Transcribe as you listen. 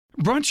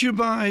Brought to you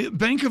by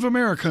Bank of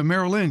America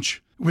Merrill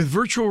Lynch. With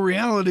virtual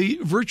reality,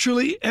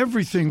 virtually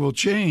everything will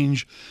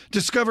change.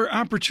 Discover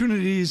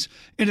opportunities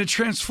in a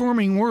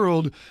transforming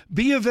world.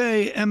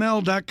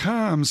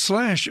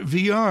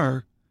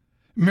 BofAML.com/VR.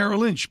 Merrill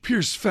Lynch,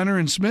 Pierce,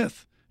 Fenner &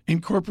 Smith,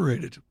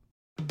 Incorporated.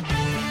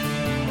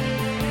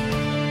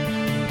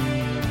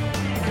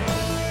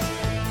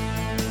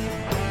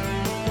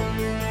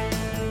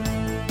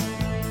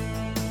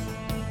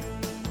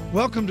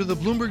 Welcome to the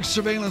Bloomberg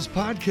Surveillance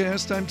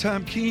Podcast. I'm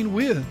Tom Keene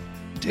with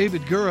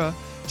David Gura.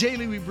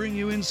 Daily, we bring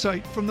you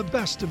insight from the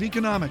best of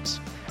economics,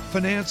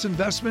 finance,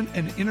 investment,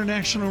 and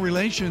international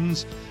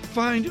relations.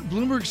 Find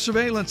Bloomberg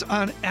Surveillance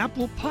on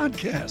Apple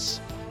Podcasts,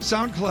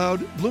 SoundCloud,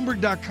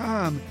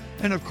 Bloomberg.com,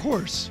 and of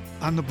course,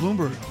 on the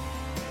Bloomberg.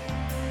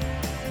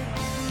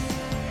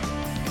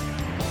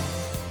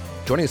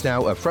 Joining us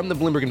now from the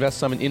Bloomberg Invest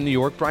Summit in New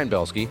York, Brian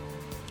Belski,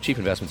 Chief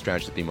Investment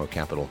Strategist at BMO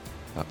Capital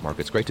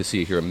Markets. Great to see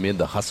you here amid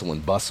the hustle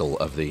and bustle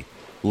of the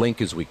link,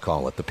 as we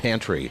call it, the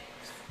pantry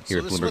here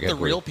at Bloomberg. So this is what the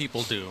real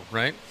people do,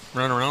 right?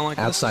 Run around like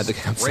outside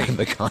this? Outside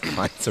the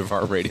confines of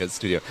our radio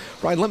studio.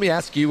 Brian, let me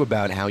ask you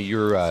about how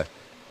you're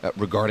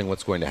regarding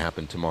what's going to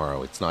happen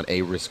tomorrow. It's not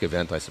a risk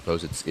event, I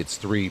suppose. It's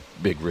three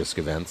big risk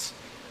events.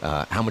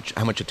 How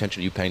much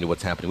attention are you paying to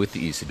what's happening with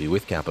the ECB,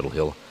 with Capitol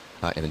Hill,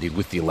 and indeed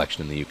with the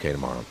election in the UK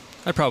tomorrow?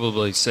 I'd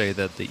probably say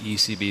that the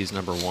ECB is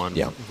number one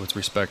with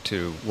respect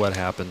to what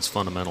happens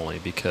fundamentally,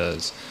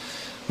 because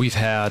we've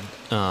had,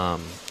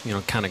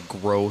 kind of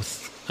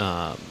growth,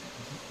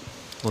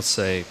 let's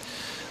say,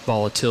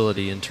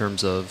 volatility in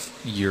terms of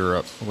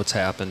Europe, what's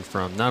happened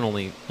from not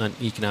only on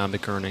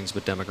economic earnings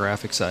but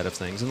demographic side of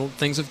things. And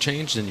things have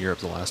changed in Europe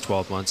the last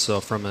 12 months.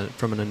 So from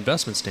an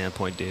investment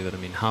standpoint, David, I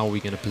mean, how are we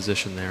going to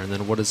position there? And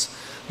then what does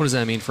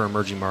that mean for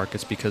emerging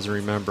markets? Because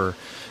remember,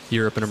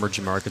 Europe and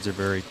emerging markets are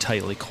very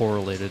tightly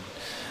correlated.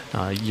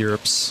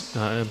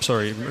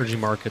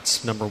 Emerging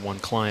markets number one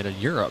client in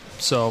Europe.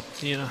 So,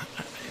 I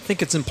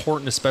think it's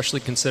important, especially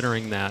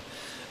considering that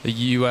the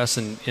U.S.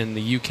 and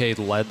the UK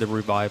led the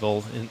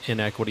revival in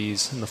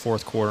equities in the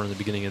fourth quarter and the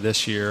beginning of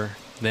this year.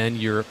 Then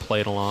Europe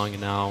played along,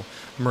 and now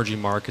emerging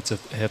markets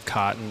have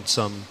caught in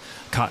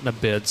a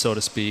bid, so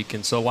to speak.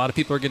 And so a lot of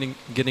people are getting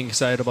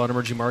excited about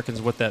emerging markets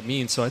and what that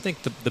means. So I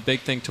think the big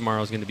thing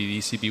tomorrow is going to be the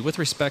ECB. With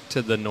respect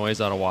to the noise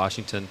out of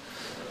Washington,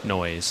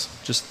 it's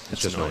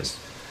just noise.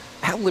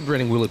 How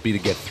liberating will it be to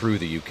get through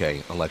the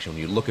UK election?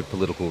 When you look at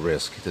political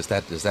risk, does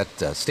that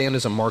stand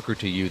as a marker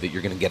to you that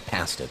you're going to get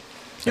past it?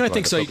 I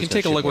think so. You can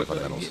take a look.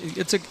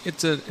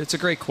 It's a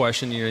great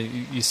question.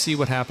 You see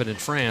what happened in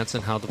France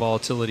and how the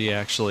volatility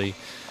actually.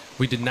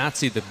 We did not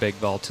see the big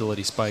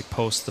volatility spike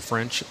post the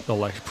French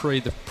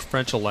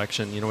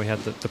election. We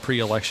had the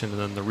pre-election and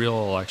then the real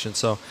election.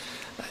 So,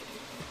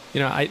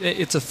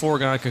 it's a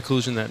foregone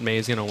conclusion that May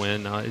is going to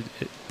win.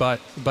 But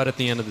at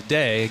the end of the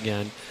day,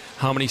 again,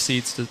 how many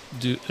seats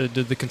did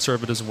the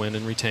Conservatives win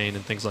and retain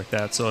and things like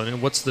that? So,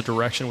 and what's the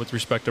direction with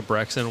respect to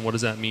Brexit, and what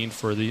does that mean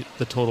for the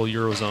total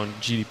Eurozone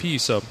GDP?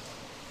 So,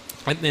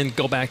 and then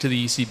go back to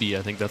the ECB.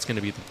 I think that's going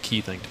to be the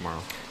key thing tomorrow.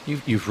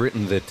 You've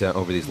written that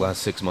over these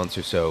last 6 months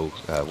or so,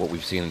 what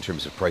we've seen in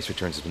terms of price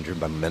returns has been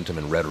driven by momentum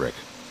and rhetoric,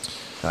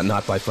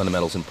 not by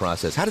fundamentals and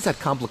process. How does that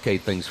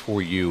complicate things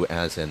for you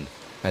as an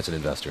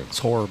investor? It's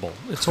horrible.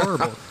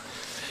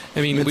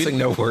 I mean, mincing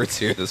no words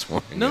here this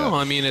morning. No,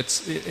 I mean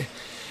it's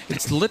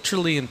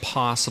literally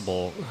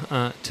impossible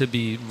to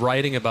be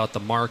writing about the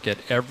market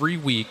every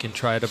week and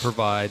try to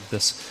provide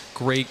this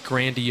great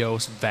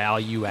grandiose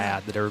value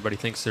add that everybody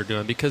thinks they're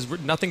doing, because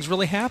nothing's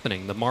really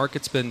happening. The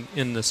market's been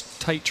in this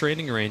tight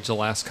trading range the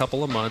last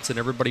couple of months, and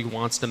everybody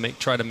wants to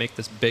try to make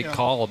this big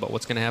call about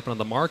what's going to happen on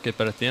the market.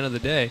 But at the end of the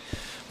day,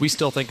 we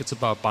still think it's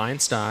about buying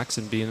stocks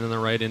and being in the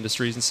right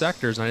industries and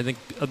sectors. And I think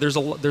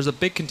there's a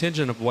big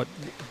contingent of what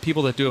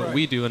people that do what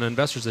we do and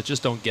investors that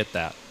just don't get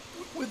that.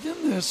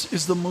 Within this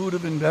is the mood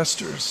of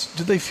investors.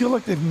 Do they feel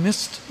like they've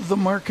missed the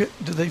market?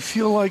 Do they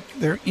feel like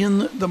they're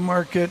in the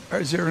market?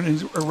 Is there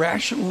an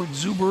irrational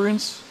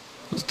exuberance?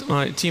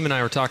 My team and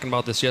I were talking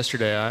about this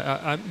yesterday.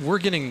 We're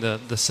getting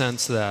the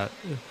sense that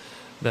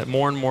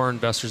more and more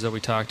investors that we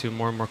talk to,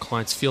 more and more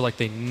clients feel like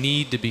they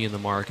need to be in the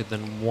market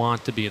than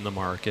want to be in the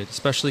market,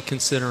 especially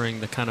considering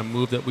the kind of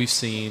move that we've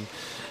seen.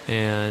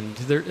 And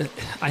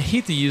I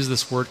hate to use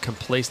this word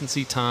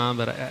complacency, Tom,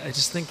 but I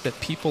just think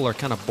that people are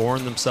kind of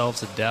boring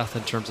themselves to death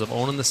in terms of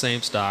owning the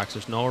same stocks.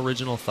 There's no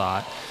original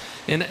thought.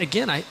 And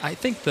again, I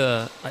think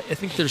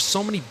there's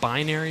so many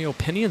binary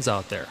opinions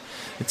out there.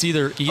 It's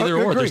either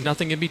or. There's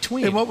nothing in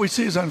between. And what we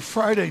see is on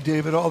Friday,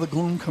 David, all the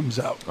gloom comes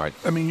out. Right.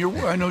 I mean,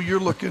 I know you're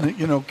looking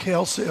at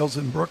kale sales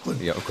in Brooklyn.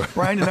 Yeah, okay.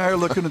 Brian and I are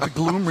looking at the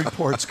gloom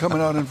reports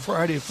coming out on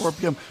Friday at 4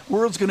 p.m.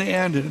 World's going to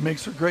end, and it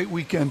makes for a great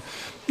weekend.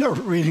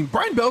 Reading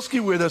Brian Belski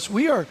with us.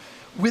 We are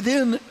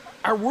within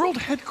our world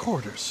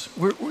headquarters.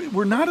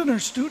 We're not in our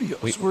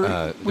studios.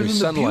 We're there's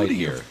sunlight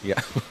here.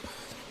 Yeah.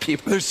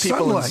 There's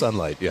people in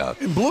sunlight, yeah.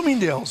 In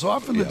Bloomingdale's,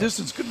 off in the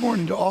distance. Good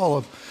morning to all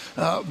of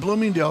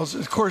Bloomingdale's.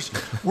 Of course,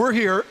 we're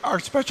here. Our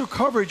special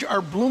coverage,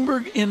 our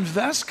Bloomberg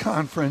Invest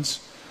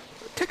Conference.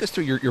 Take us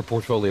through your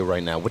portfolio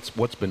right now.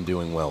 What's been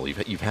doing well?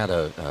 You've had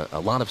a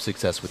lot of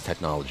success with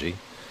technology.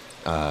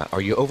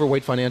 Are you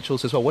overweight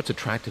financials as well? What's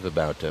attractive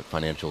about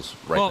financials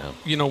right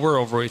now? We're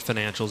overweight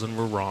financials, and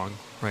we're wrong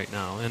right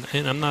now.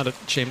 And I'm not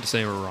ashamed to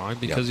say we're wrong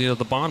because,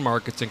 the bond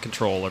market's in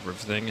control of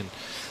everything.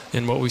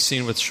 And what we've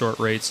seen with short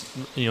rates,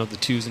 the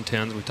 2s and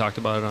 10s, we talked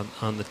about it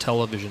on the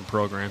television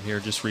program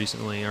here just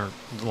recently or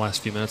in the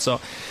last few minutes.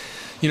 So,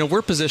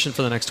 we're positioned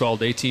for the next 12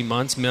 to 18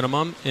 months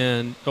minimum,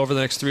 and over the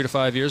next 3 to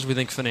 5 years, we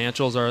think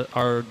financials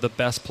are the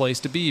best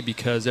place to be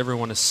because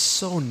everyone is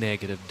so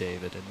negative,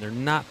 David, and they're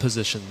not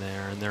positioned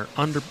there, and they're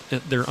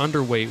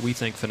underweight. We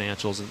think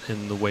financials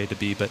in the way to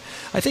be, but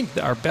I think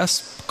our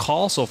best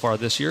call so far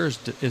this year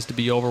is to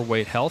be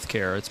overweight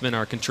healthcare. It's been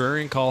our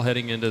contrarian call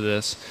heading into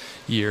this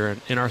year,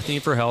 and our theme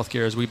for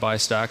healthcare is we buy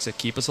stocks that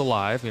keep us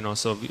alive.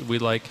 So we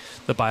like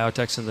the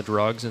biotechs and the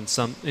drugs, and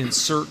in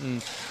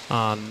certain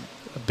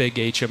big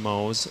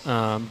HMOs.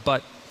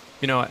 But,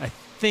 I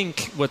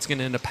think what's going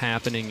to end up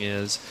happening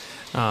is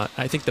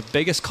I think the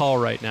biggest call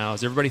right now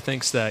is everybody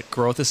thinks that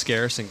growth is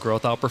scarce and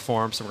growth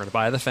outperforms, so we're going to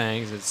buy the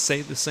FANGs and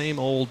say the same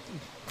old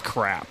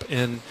crap.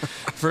 And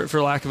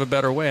for lack of a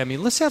better way,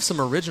 let's have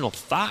some original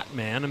thought,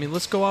 man.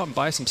 Let's go out and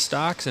buy some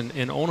stocks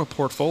and own a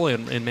portfolio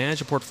and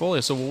manage a portfolio.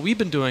 So what we've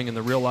been doing in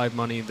the real live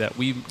money that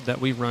we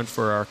run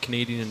for our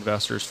Canadian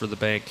investors for the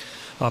bank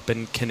up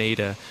in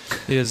Canada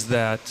is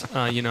that,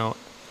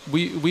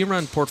 we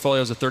run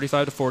portfolios of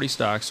 35 to 40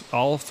 stocks.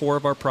 All 4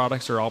 of our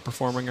products are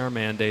outperforming our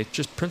mandate,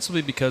 just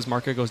principally because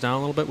market goes down a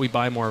little bit, we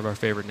buy more of our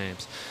favorite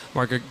names.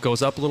 Market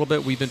goes up a little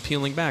bit, we've been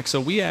peeling back.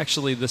 So we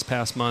actually, this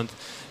past month,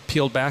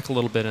 peeled back a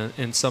little bit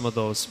in some of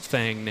those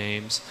FANG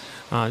names,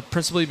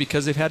 principally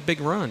because they've had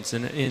big runs.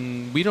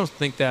 And we don't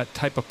think that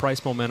type of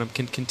price momentum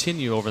can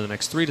continue over the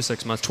next 3 to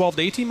 6 months. 12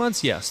 to 18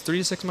 months, yes. 3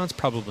 to 6 months,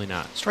 probably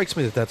not. Strikes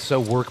me that's so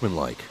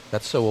workmanlike.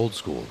 That's so old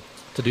school.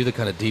 To do the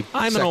kind of deep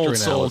I'm an old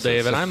soul,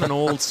 David. I'm an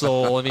old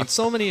soul.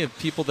 So many of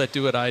people that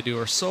do what I do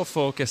are so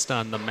focused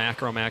on the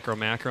macro,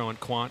 and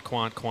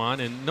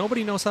quant, and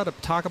nobody knows how to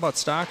talk about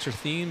stocks or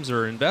themes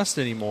or invest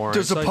anymore.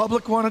 Does the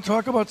public want to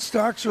talk about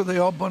stocks, or are they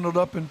all bundled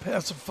up in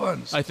passive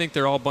funds? I think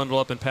they're all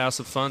bundled up in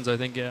passive funds. I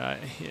think,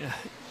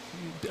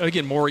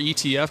 again, more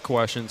ETF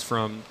questions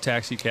from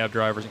taxi cab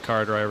drivers and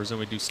car drivers than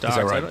we do stocks.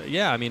 Is that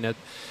right?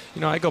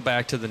 I go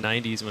back to the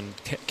 90s when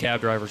cab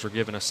drivers were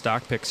giving us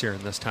stock picks here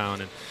in this town,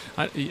 and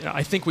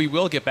I think we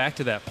will get back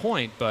to that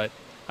point, but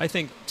I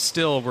think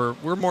still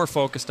we're more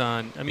focused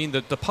on,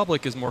 the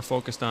public is more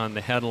focused on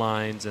the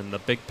headlines and the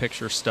big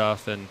picture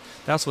stuff, and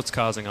that's what's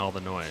causing all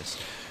the noise.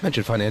 You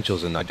mentioned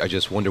financials, and I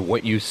just wonder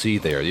what you see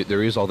there.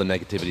 There is all the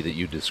negativity that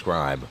you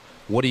describe.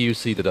 What do you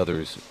see that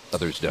others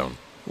don't?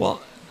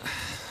 Well,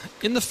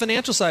 in the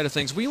financial side of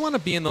things, we want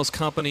to be in those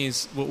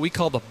companies, what we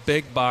call the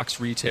big box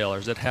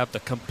retailers that have the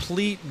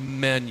complete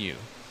menu,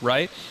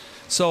 right?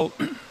 So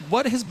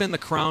what has been the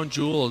crown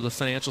jewel of the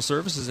financial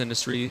services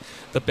industry,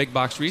 the big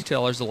box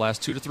retailers, the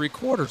last 2 to 3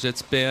 quarters?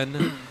 It's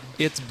been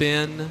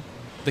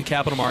the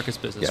capital markets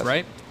business, yes.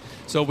 Right?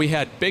 So we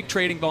had big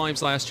trading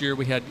volumes last year.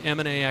 We had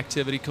M&A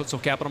activity, so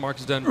capital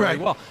markets done very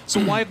well. So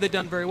why have they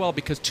done very well?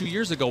 Because 2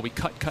 years ago we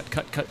cut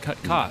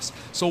costs.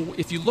 So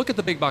if you look at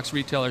the big box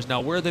retailers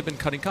now, where they've been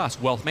cutting costs?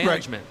 Wealth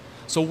management. Right.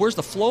 So where's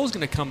the flow is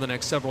going to come the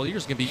next several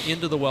years? It's going to be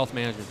into the wealth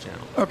management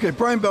channel. Okay,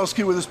 Brian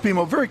Belski with us,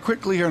 BMO. Very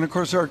quickly here, and of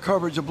course our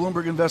coverage of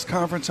Bloomberg Invest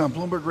Conference on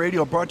Bloomberg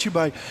Radio brought to you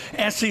by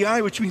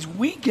SEI, which means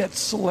we get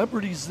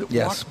celebrities that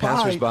walk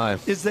by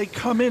as they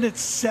come in at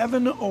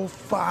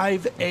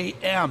 7:05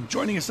 a.m.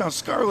 Joining us now,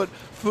 Scarlett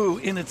Fu,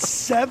 in at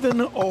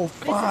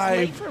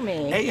 7:05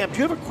 a.m. Do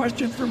you have a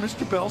question for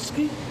Mr.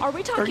 Belski? Are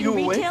we talking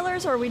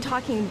retailers or are we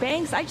talking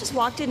banks? I just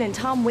walked in and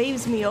Tom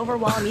waves me over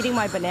while I'm eating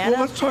my banana.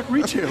 Well, let's talk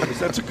retailers.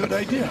 That's a good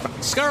idea.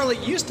 Scarlett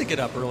used to get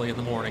up early in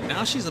the morning.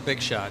 Now she's a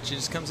big shot. She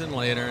just comes in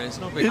later, and it's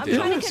no big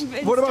deal.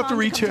 What about the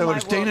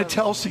retailers? Dana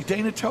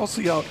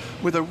Telsey out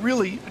with a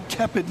really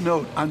tepid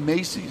note on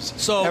Macy's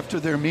after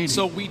their meeting.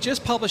 So we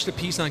just published a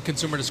piece on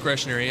consumer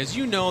discretionary. As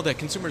you know, that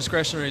consumer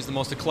discretionary is the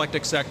most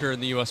eclectic sector in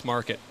the U.S.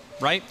 market,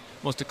 right?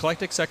 Most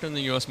eclectic sector in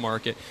the U.S.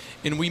 market,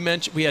 and we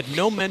had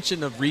no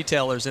mention of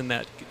retailers in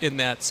that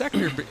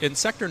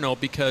sector note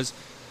because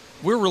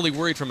we're really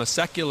worried from a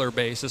secular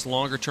basis,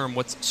 longer term,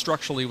 what's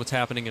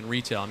happening in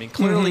retail.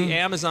 Clearly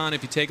Amazon,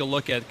 if you take a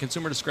look at the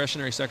consumer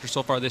discretionary sector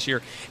so far this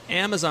year,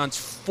 Amazon's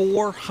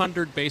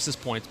 400 basis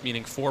points,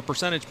 meaning 4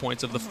 percentage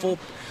points of the full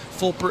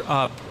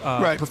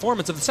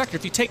performance of the sector.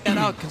 If you take that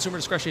out, consumer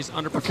discretionary is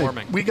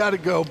underperforming. Okay, we got to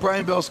go.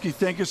 Brian Belski,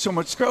 thank you so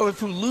much. Scarlett,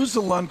 if you lose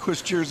the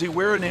Lundqvist jersey,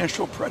 wear a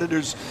Nashville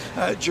Predators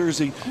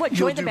jersey. What,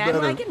 join the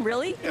bandwagon,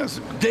 really? Yes.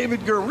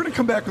 David Gurr, we're going to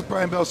come back with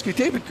Brian Belski.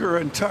 David Gurr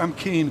and Tom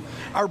Keene,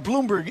 our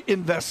Bloomberg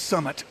Invest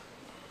Summit.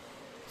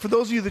 For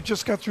those of you that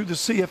just got through the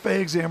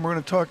CFA exam, we're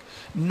going to talk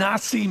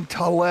Nassim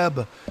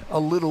Taleb a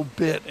little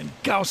bit and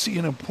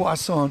Gaussian and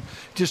Poisson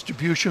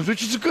distributions,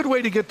 which is a good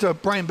way to get to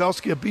Brian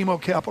Belski at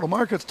BMO Capital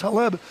Markets.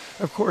 Taleb,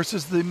 of course,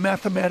 is the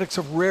mathematics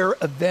of rare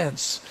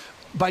events.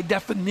 by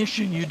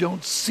definition, you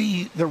don't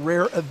see the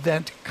rare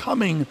event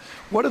coming.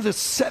 What are the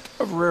set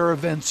of rare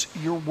events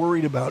you're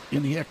worried about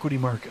in the equity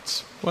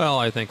markets? Well,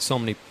 I think so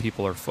many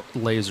people are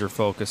laser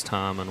focused,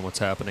 Tom, on what's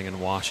happening in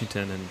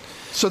Washington.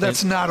 So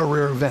that's not a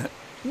rare event?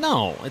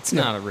 No, it's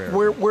not a rare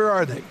event. Where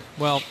are they?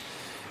 Well,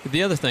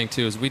 the other thing,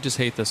 too, is we just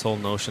hate this whole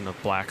notion of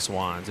black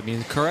swans. I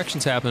mean,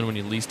 corrections happen when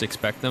you least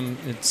expect them.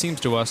 It seems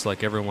to us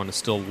like everyone is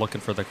still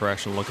looking for the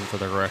correction.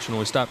 When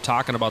we stop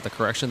talking about the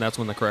correction, that's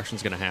when the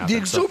correction's going to happen. The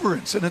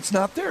exuberance, and it's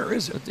not there,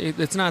 is it?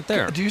 It's not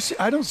there. Do you see?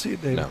 I don't see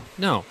it, David.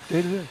 No.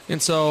 Day-to-day. And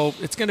so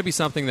it's going to be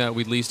something that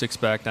we least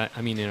expect.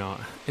 I mean,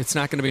 it's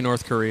not going to be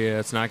North Korea.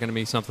 It's not going to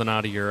be something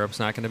out of Europe. It's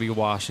not going to be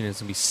Washington.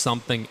 It's going to be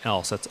something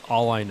else. That's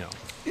all I know.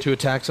 2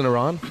 attacks in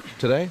Iran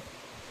today?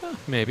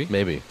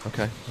 Maybe.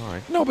 Okay. All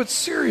right. No, but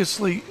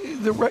seriously,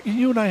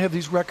 you and I have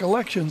these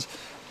recollections.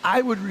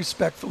 I would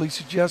respectfully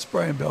suggest,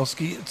 Brian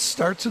Belski, it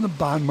starts in the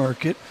bond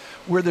market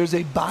where there's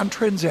a bond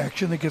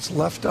transaction that gets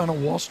left on a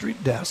Wall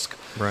Street desk.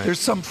 Right. There's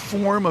some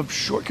form of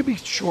short, could be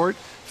short,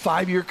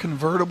 5-year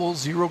convertible,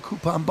 0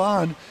 coupon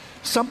bond.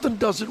 Something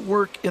doesn't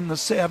work in the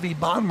savvy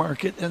bond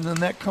market, and then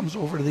that comes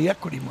over to the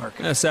equity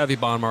market. The savvy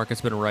bond market's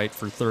been right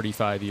for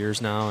 35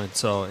 years now, and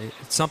so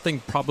it's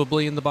something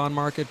probably in the bond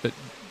market, but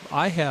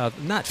I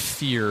have not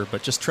fear,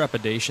 but just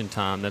trepidation,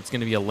 Tom, that's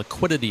going to be a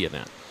liquidity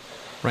event,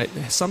 right?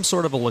 Some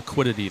sort of a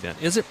liquidity event.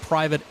 Is it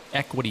private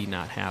equity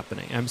not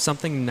happening?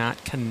 Something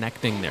not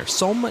connecting there.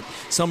 So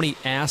many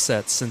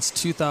assets since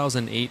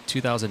 2008,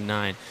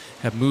 2009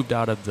 have moved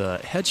out of the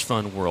hedge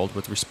fund world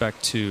with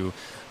respect to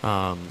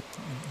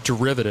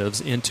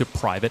derivatives into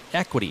private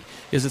equity.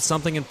 Is it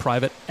something in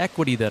private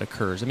equity that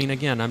occurs? I mean,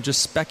 again, I'm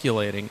just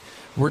speculating.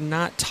 We're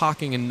not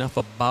talking enough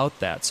about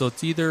that. So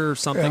it's either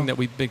something that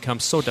we've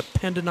become so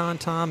dependent on,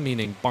 Tom,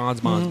 meaning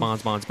bonds,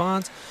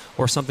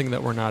 or something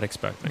that we're not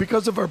expecting.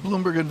 Because of our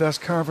Bloomberg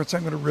Invest conference,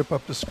 I'm going to rip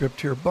up the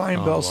script here.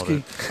 Brian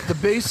Belski, the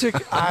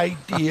basic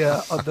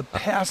idea of the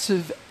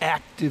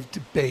passive-active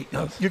debate.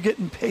 Now, you're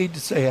getting paid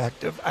to say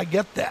active. I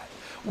get that.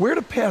 Where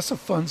do passive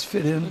funds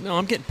fit in? No,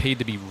 I'm getting paid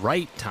to be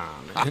right,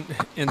 Tom.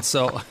 And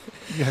so...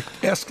 Yeah,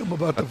 ask them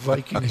about the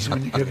Vikings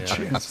when you get a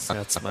chance.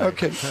 That's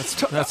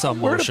emotional.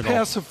 Where do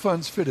passive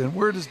funds fit in?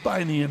 Where does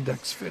buying the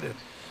index fit in?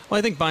 Well,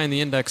 I think buying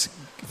the index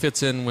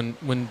fits in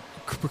when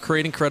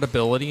creating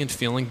credibility and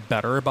feeling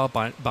better about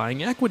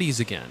buying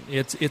equities again.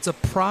 It's a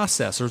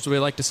process, or as we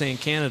like to say in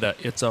Canada,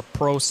 it's a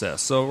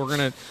process. So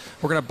we're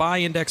gonna buy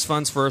index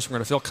funds first. We're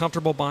gonna feel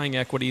comfortable buying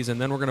equities,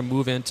 and then we're gonna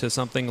move into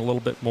something a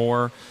little bit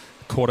more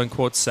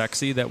quote-unquote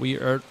sexy that we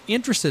are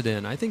interested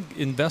in. I think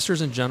investors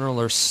in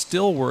general are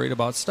still worried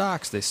about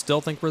stocks. They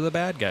still think we're the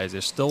bad guys. They're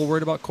still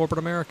worried about corporate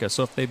America.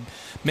 So if they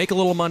make a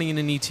little money in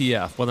an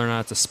ETF, whether or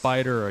not it's a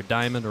SPDR or a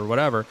diamond or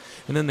whatever,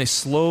 and then they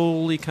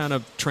slowly kind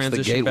of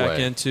transition back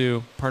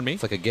into... Pardon me?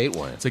 It's like a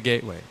gateway. It's a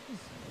gateway.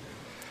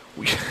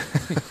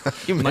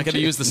 I'm not going to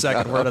use the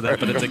second word of that,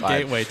 but it's a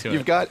gateway to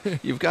it.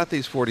 You've got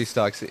these 40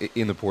 stocks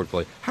in the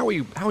portfolio. How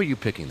are you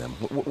picking them?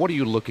 What are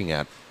you looking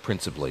at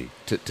principally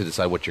to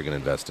decide what you're going to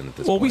invest in at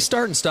this point? Well, we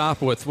start and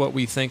stop with what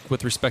we think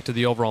with respect to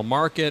the overall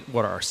market,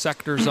 what our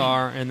sectors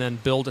are, and then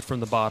build it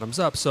from the bottoms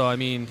up. So, I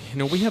mean,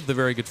 we have the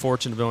very good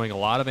fortune of knowing a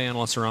lot of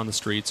analysts around the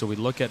street. So we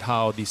look at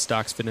how these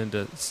stocks fit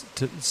into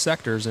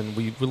sectors, and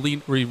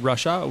we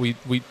rush out.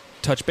 We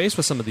touch base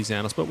with some of these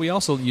analysts, but we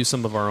also use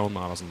some of our own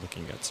models in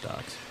looking at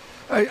stocks.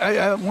 I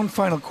have one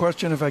final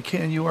question, if I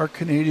can. You are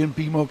Canadian,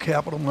 BMO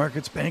Capital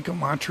Markets, Bank of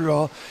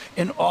Montreal,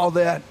 and all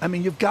that. I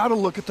mean, you've got to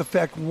look at the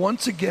fact,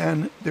 once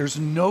again, there's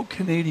no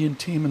Canadian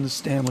team in the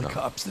Stanley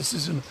Cups. This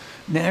is a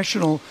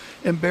national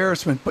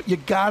embarrassment. But you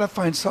got to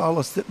find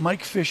solace that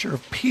Mike Fisher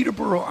of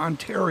Peterborough,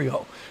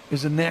 Ontario,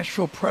 is a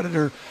Nashville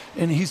Predator,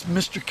 and he's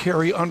Mr.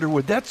 Carrie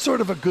Underwood. That's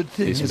sort of a good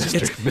thing,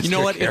 isn't it? You know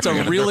what? It's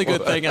a really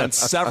good thing on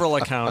several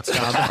accounts,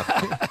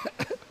 Tom.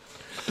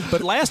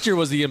 But last year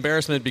was the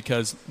embarrassment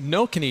because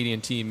no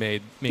Canadian team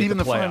made even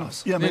the the playoffs.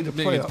 Finals. Yeah, made the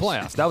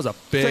playoffs. That was a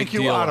big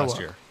deal last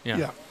year.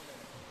 Yeah.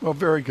 Well,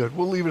 very good.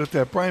 We'll leave it at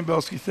that. Brian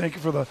Belski, thank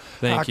you for the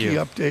hockey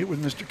update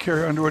with Mr.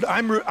 Carrie Underwood.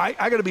 I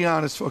got to be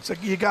honest, folks.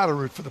 You got to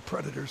root for the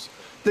Predators.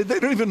 They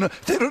don't even know.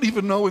 They don't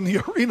even know in the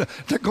arena.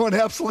 They're going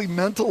absolutely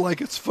mental,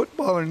 like it's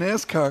football or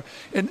NASCAR.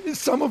 And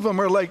some of them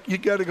are like, you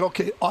got to go,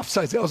 okay,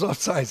 offsides. That was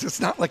offsides. It's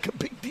not like a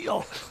big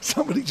deal.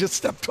 Somebody just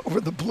stepped over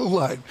the blue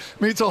line.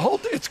 I mean,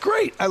 it's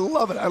great. I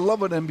love it. I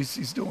love what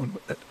NBC's doing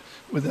with it.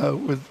 With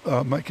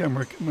Mike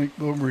Emmerich, Mike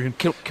Bloomberg.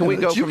 Can we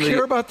go? Do you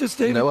care about this,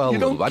 David? No,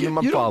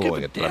 I'm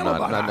following it. I'm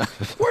not.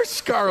 Where's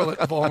Scarlett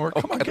Vollmer?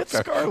 Come on, get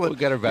Scarlett. We'll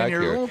get her back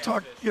here. We'll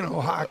talk,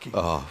 hockey.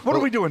 What are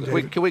we doing,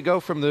 David? Can we go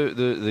from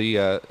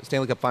the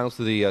Stanley Cup Finals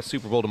to the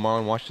Super Bowl tomorrow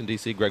in Washington,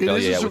 D.C.? Greg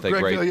Bellier with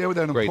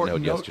a great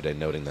note yesterday,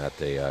 noting that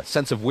the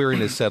sense of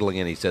weariness settling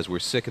in. He says, we're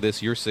sick of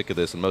this, you're sick of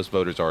this, and most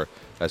voters are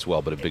as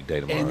well, but a big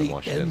day tomorrow in Washington.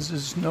 And he ends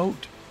his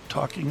note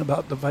talking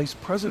about the vice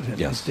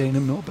president, as Dana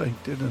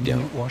Milbank did in the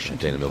Washington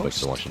Post. Dana Milbank's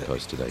the Washington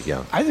Post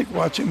today, I think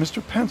watching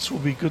Mr. Pence will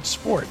be good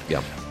sport.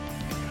 Yeah.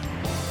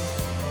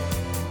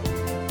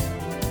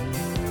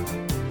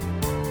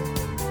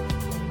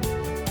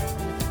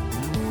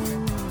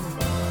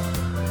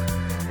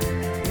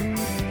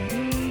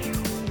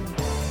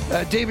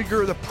 David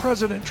Gurr, the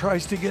president,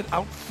 tries to get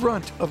out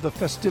front of the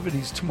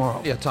festivities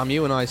tomorrow. Yeah, Tom,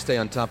 you and I stay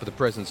on top of the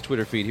president's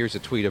Twitter feed. Here's a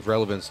tweet of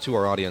relevance to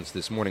our audience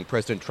this morning.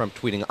 President Trump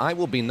tweeting, "I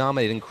will be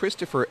nominating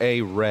Christopher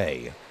A.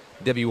 Wray,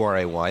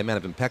 W-R-A-Y, a man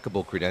of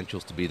impeccable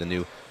credentials, to be the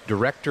new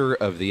director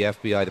of the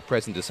FBI. The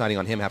president deciding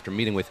on him after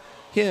meeting with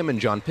him and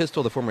John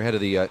Pistol, the former head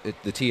of the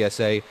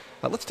TSA.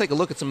 Let's take a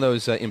look at some of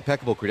those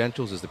impeccable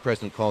credentials, as the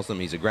president calls them.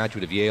 He's a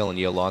graduate of Yale and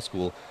Yale Law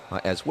School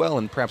as well,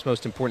 and perhaps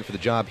most important for the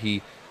job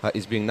he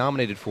is being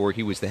nominated for,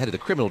 he was the head of the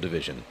criminal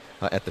division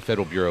at the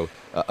Federal Bureau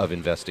of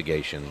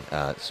Investigation.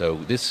 So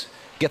this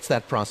gets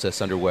that process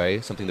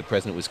underway, something the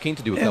president was keen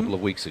to do a couple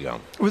of weeks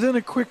ago. Within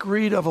a quick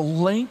read of a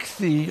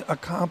lengthy,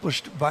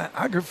 accomplished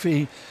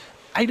biography,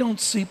 I don't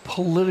see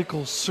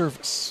political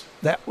service.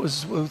 That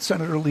was with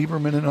Senator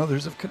Lieberman and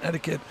others of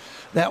Connecticut.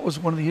 That was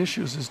one of the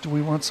issues, is do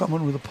we want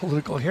someone with a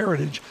political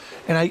heritage?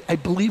 And I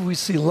believe we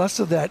see less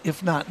of that,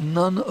 if not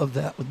none of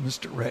that, with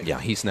Mr. Wray. Yeah,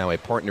 he's now a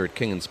partner at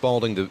King &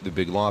 Spalding, the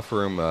big law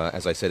firm,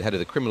 as I said, head of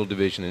the criminal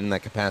division. And in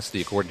that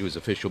capacity, according to his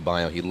official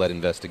bio, he led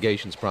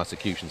investigations,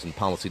 prosecutions, and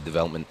policy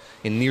development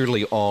in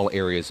nearly all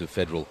areas of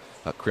federal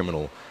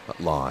criminal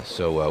law.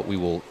 So we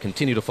will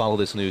continue to follow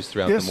this news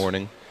throughout the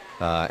morning.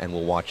 And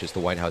we'll watch as the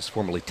White House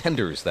formally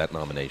tenders that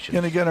nomination.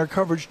 And again, our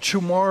coverage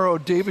tomorrow,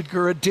 David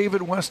Gurr,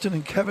 David Weston,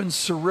 and Kevin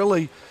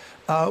Cirilli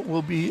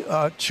will be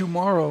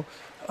tomorrow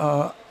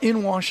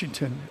in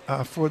Washington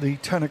for the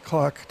 10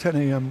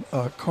 a.m.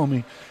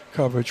 Comey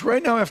coverage.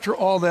 Right now, after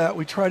all that,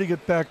 we try to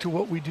get back to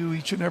what we do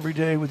each and every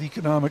day with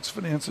economics,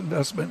 finance,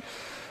 investment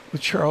with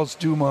Charles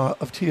Dumas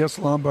of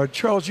TSLombard.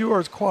 Charles, you are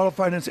as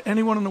qualified as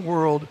anyone in the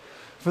world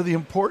for the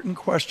important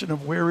question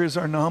of where is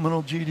our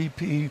nominal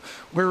GDP,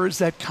 where is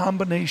that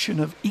combination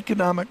of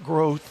economic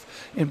growth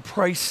and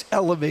price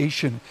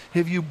elevation.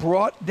 Have you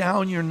brought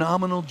down your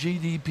nominal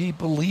GDP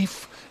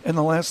belief in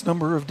the last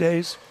number of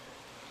days?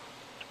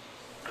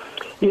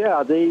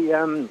 Yeah,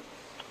 the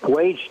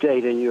wage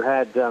data you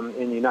had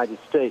in the United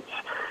States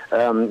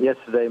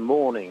yesterday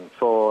morning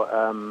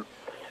for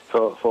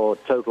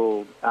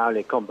total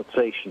hourly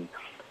compensation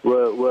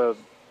were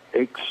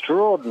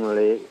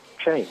extraordinarily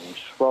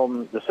changed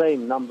from the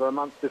same number a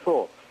month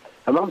before.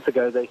 A month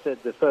ago, they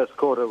said the first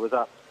quarter was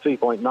up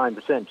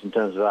 3.9% in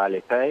terms of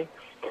hourly pay.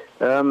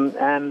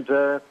 And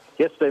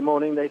yesterday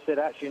morning, they said,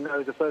 actually,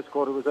 no, the first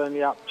quarter was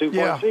only up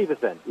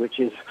 2.3%, which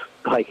is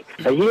like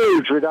a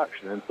huge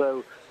reduction. And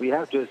so we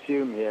have to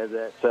assume here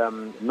that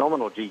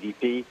nominal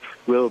GDP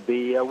will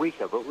be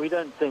weaker. But we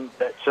don't think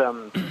that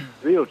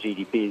real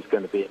GDP is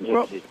going to be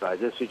inhibited by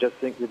this. We just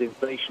think that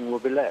inflation will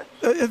be less.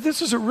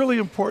 This is a really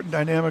important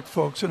dynamic,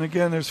 folks. And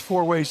again, there's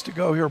four ways to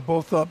go here,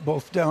 both up,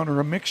 both down, or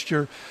a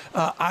mixture.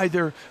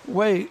 Either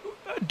way,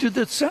 do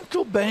the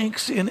central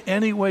banks in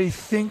any way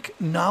think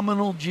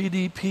nominal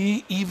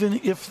GDP, even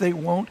if they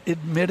won't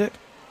admit it?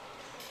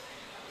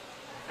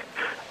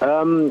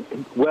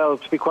 Well,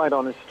 to be quite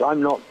honest,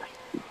 I'm not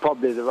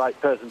probably the right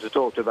person to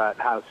talk about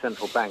how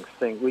central banks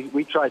think.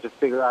 We try to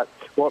figure out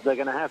what they're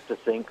going to have to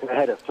think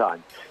ahead of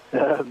time.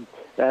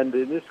 And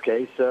in this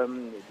case,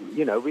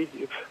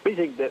 we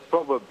think that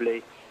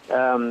probably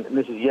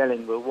Mrs.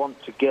 Yellen will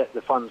want to get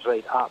the funds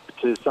rate up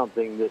to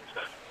something that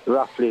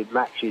roughly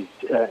matches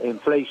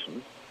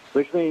inflation,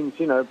 which means,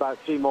 about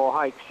 3 more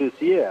hikes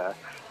this year.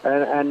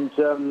 And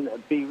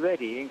be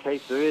ready in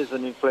case there is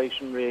an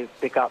inflationary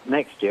pickup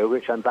next year,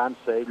 which I'm bound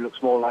to say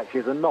looks more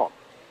likely than not.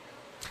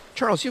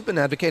 Charles, you've been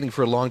advocating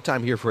for a long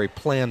time here for a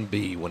plan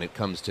B when it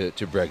comes to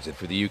Brexit,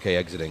 for the UK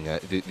exiting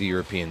the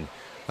European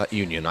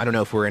Union. I don't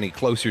know if we're any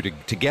closer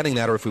to getting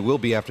that or if we will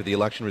be after the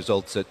election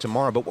results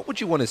tomorrow, but what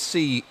would you want to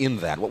see in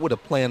that? What would a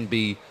plan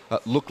B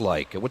look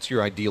like? What's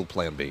your ideal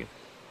plan B?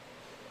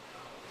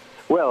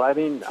 Well, I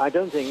mean, I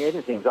don't think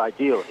anything's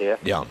ideal here.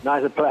 Yeah.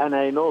 Neither Plan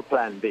A nor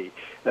Plan B.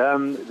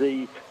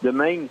 The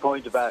main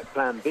point about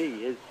Plan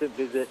B is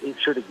simply that it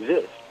should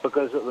exist,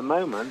 because at the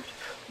moment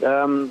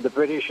the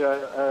British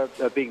are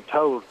being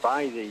told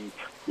by the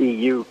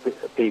EU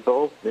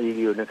people, the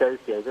EU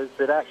negotiators,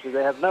 that actually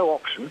they have no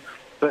option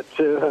but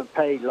to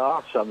pay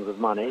large sums of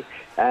money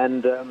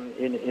and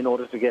in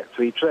order to get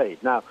free trade.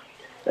 Now,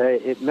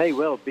 it may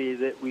well be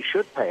that we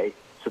should pay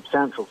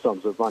substantial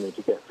sums of money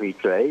to get free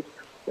trade.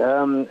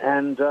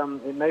 And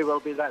it may well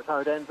be that's how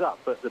it ends up.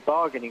 But the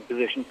bargaining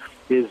position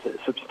is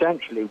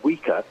substantially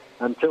weaker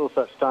until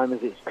such time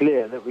as it's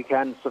clear that we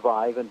can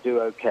survive and do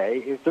okay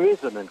if there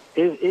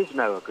is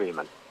no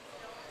agreement.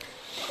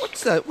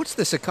 What's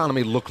this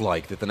economy look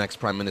like that the next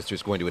Prime Minister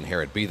is going to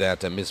inherit? Be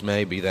that Ms.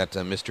 May, be that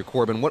Mr.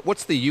 Corbyn.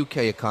 What's the UK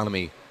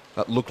economy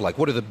look like?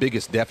 What are the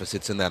biggest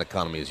deficits in that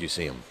economy as you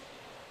see them?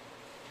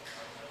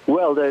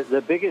 Well,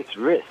 the biggest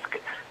risk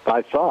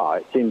by far,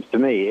 it seems to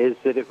me, is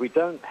that if we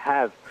don't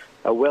have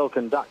a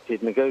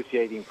well-conducted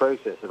negotiating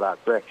process about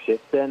Brexit,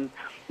 then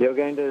you're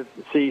going to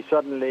see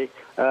suddenly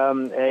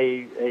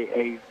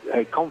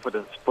a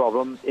confidence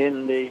problem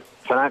in the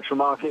financial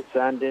markets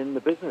and in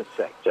the business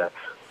sector.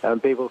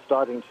 People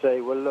starting to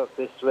say, well, look,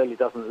 this really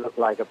doesn't look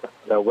like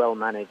a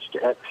well-managed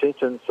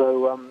exit, and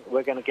so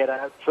we're going to get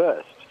out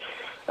first.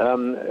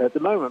 At the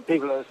moment,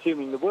 people are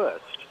assuming the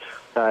worst.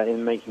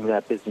 in making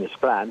their business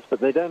plans, but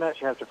they don't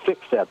actually have to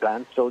fix their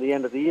plans till the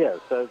end of the year.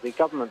 So the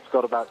government's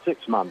got about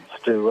 6 months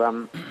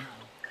to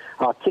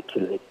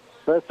articulate,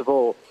 first of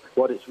all,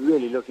 what it's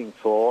really looking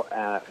for,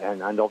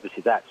 and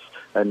obviously that's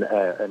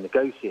a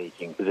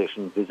negotiating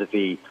position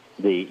vis-a-vis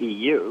the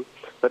EU,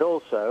 but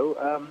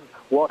also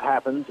what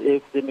happens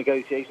if the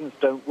negotiations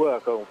don't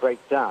work or break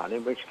down,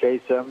 in which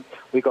case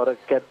we've got to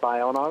get by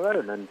on our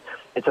own. And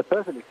it's a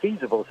perfectly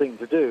feasible thing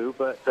to do,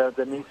 but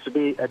there needs to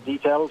be a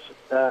detailed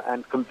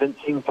and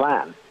convincing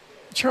plan.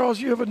 Charles,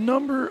 you have a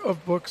number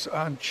of books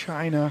on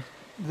China.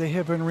 They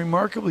have been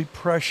remarkably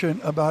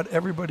prescient about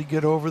everybody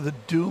get over the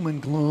doom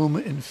and gloom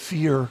and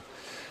fear.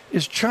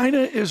 Is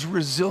China as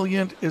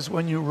resilient as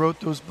when you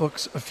wrote those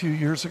books a few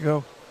years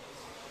ago?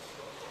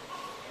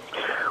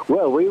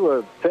 Well, we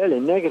were fairly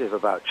negative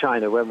about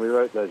China when we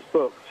wrote those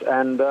books,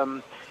 and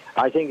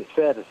I think it's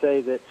fair to say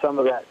that some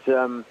of that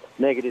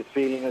negative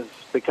feeling has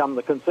become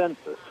the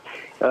consensus.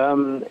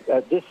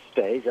 At this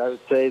stage, I would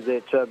say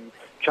that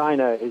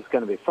China is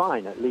going to be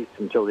fine, at least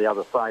until the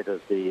other side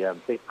of the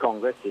big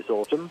Congress this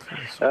autumn.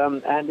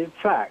 And in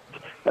fact,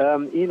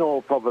 in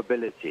all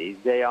probability,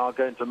 they are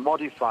going to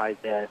modify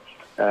their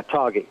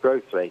target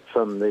growth rate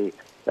from the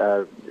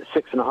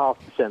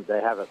 6.5%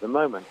 they have at the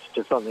moment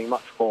to something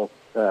much more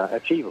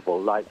achievable,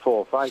 like 4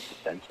 or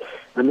 5%,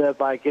 and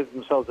thereby give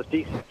themselves a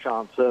decent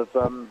chance of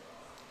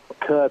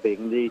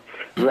curbing the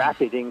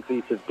rapid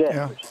increase of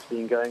debt, which has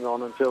been going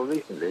on until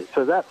recently.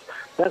 So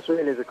that's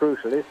really the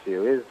crucial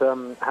issue, is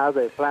how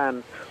they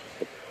plan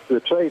the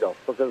trade-off,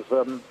 because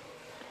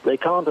they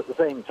can't at the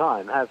same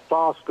time have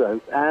fast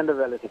growth and a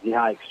relatively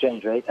high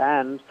exchange rate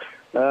and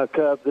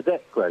curb the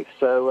debt growth.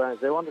 So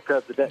if they want to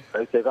curb the debt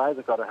growth, they've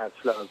either got to have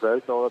slower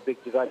growth or a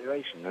big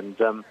devaluation.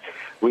 And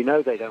we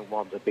know they don't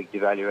want a big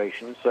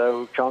devaluation,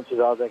 so chances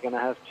are they're going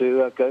to have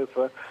to go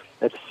for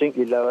a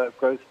distinctly lower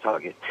growth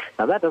target.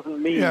 Now, that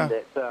doesn't mean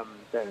that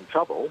they're in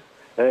trouble.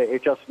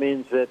 It just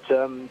means that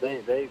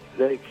they've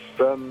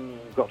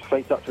got to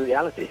face up to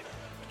reality.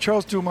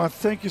 Charles Dumas,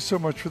 thank you so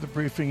much for the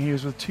briefing. He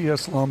is with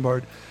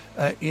TSLombard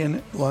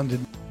in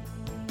London.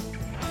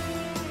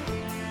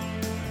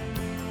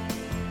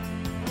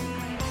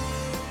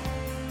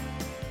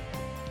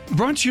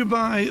 Brought to you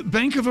by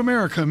Bank of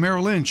America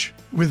Merrill Lynch.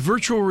 With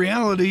virtual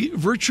reality,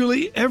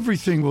 virtually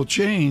everything will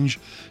change.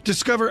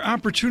 Discover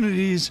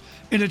opportunities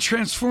in a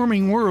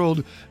transforming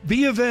world.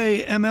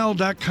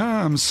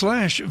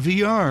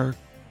 BofAML.com/VR.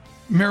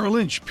 Merrill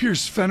Lynch,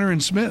 Pierce, Fenner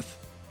 & Smith,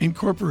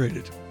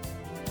 Incorporated.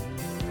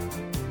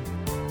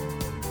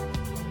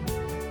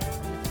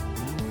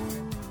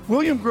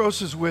 William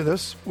Gross is with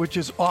us, which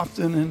is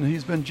often, and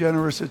he's been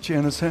generous at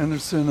Janus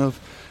Henderson of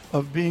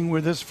being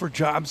with us for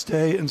Jobs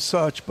Day and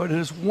such, but it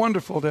is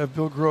wonderful to have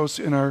Bill Gross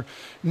in our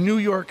New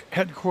York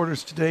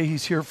headquarters today.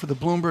 He's here for the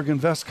Bloomberg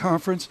Invest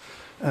Conference,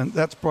 and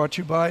that's brought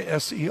to you by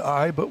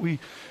SEI, but we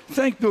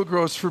thank Bill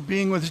Gross for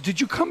being with us.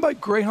 Did you come by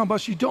Greyhound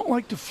bus? You don't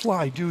like to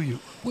fly, do you?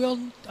 Well,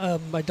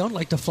 I don't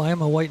like to fly.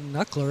 I'm a white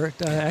knuckler.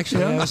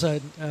 Actually, I was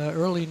an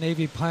early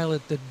Navy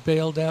pilot that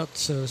bailed out,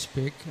 so to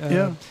speak.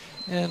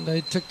 And I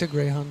took the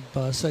Greyhound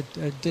bus. I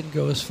didn't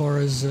go as far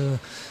as a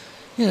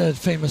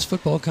famous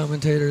football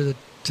commentator that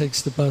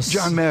takes the bus.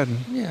 John Madden.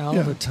 All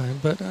the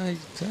time. But I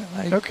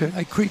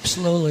creep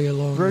slowly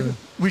along.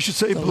 We should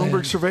say Bloomberg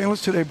land.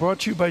 Surveillance today brought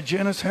to you by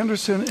Janus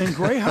Henderson and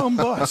Greyhound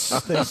Bus.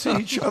 They see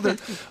each other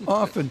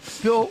often.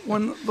 Bill,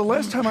 when the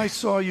last time I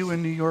saw you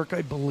in New York,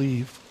 I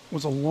believe,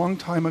 was a long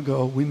time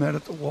ago. We met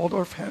at the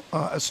Waldorf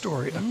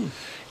Astoria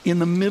in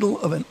the middle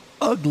of an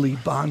ugly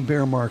bond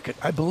bear market.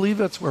 I believe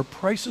that's where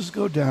prices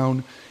go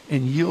down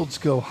and yields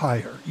go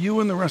higher. You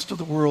and the rest of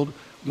the world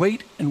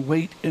wait and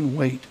wait and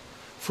wait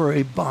for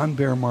a bond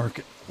bear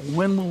market.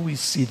 When will we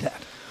see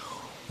that?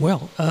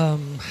 Well,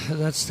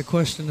 that's the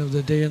question of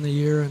the day and the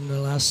year in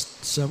the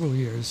last several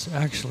years,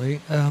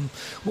 actually.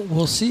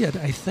 We'll see it,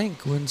 I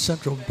think, when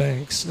central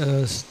banks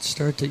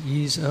start to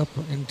ease up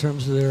in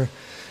terms of their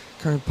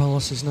current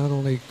policies, not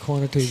only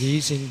quantitative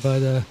easing by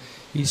the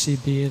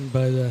ECB and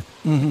by the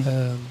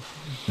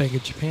Bank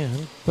of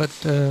Japan, but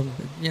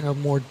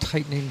more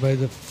tightening by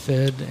the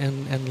Fed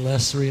and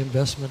less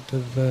reinvestment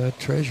of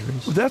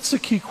treasuries. Well, that's the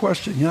key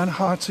question. Jan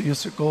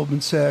Hatzius at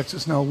Goldman Sachs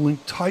is now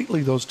linked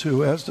tightly those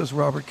two, as does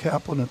Robert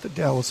Kaplan at the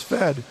Dallas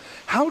Fed.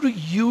 How do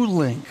you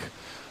link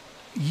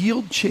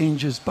yield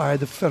changes by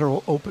the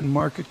Federal Open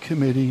Market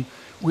Committee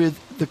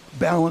with the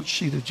balance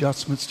sheet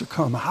adjustments to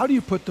come? How do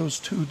you put those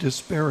two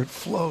disparate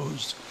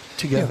flows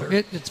together?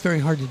 It's very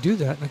hard to do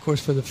that, and of course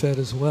for the Fed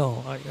as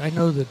well. I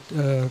know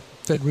that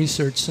Fed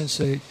research, since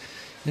they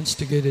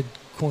instigated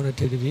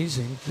quantitative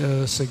easing,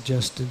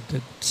 suggested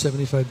that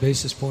 75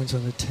 basis points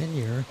on the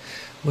 10-year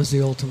was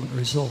the ultimate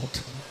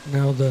result.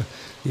 Now the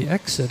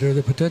exit, or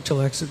the potential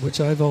exit, which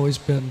I've always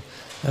been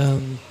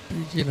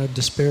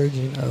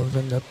disparaging of,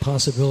 and the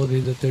possibility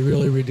that they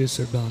really reduce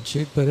their balance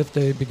sheet, but if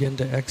they begin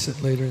to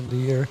exit later in the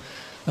year,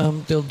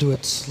 they'll do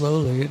it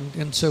slowly,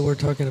 and so we're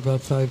talking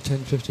about 5, 10,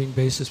 15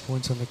 basis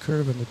points on the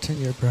curve, and the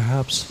 10-year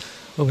perhaps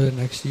over the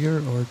next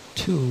year or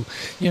two.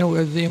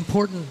 The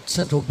important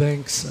central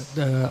banks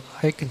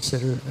I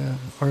consider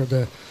are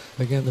the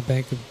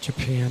Bank of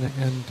Japan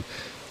and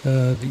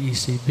the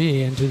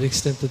ECB, and to the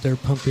extent that they're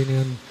pumping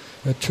in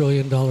 $1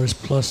 trillion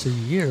plus a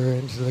year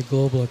into the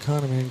global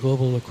economy and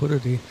global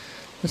liquidity,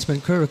 it's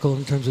been critical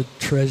in terms of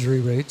treasury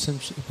rates, and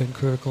it's been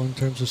critical in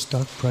terms of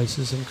stock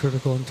prices, and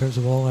critical in terms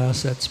of all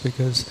assets,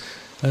 because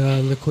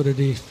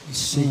liquidity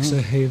seeks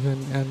a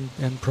haven,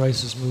 and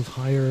prices move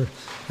higher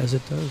as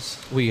it does.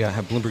 We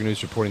have Bloomberg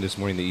News reporting this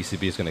morning the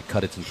ECB is going to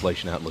cut its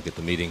inflation outlook at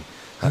the meeting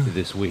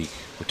this week.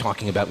 We're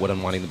talking about what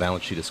unwinding the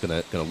balance sheet is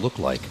going to look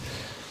like.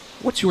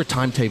 What's your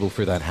timetable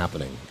for that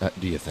happening,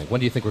 do you think? When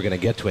do you think we're going to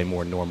get to a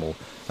more normal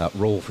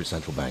role for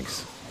central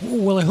banks?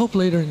 Well, I hope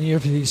later in the year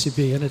for the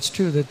ECB, and it's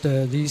true that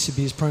the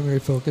ECB's primary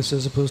focus,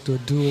 as opposed to a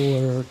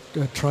dual or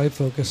a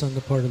tri-focus on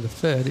the part of the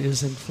Fed,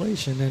 is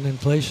inflation, and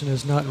inflation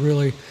has not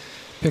really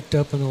picked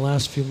up in the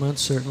last few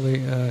months, certainly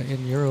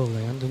in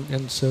Euroland,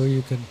 and so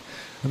you can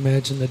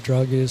imagine that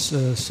Draghi is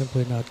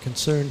simply not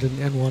concerned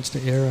and wants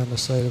to err on the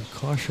side of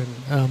caution.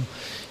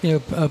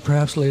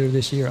 Perhaps later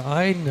this year,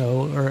 I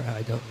know, or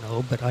I don't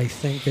know, but I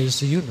think,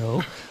 as you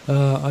know,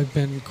 I've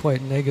been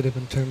quite negative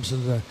in terms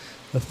of the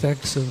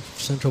effects of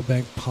central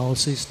bank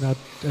policies, not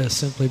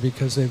simply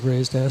because they've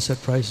raised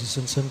asset prices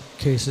in some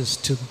cases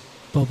to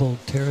bubble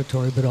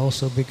territory, but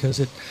also because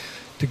it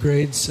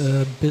degrades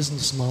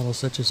business models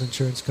such as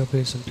insurance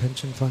companies and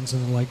pension funds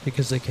and the like,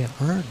 because they can't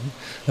earn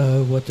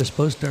what they're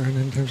supposed to earn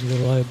in terms of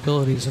their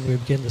liabilities. And we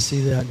begin to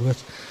see that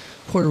with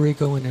Puerto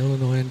Rico and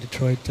Illinois and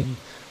Detroit, and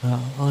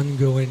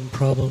ongoing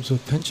problems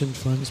with pension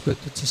funds. But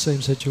it's the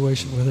same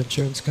situation with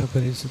insurance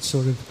companies. It's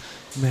sort of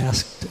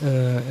masked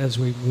as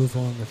we move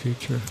on in the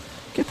future.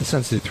 Get the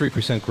sense that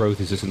 3% growth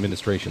is this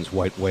administration's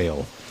white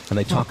whale, and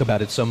they talk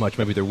about it so much.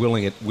 Maybe they're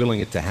willing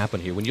it to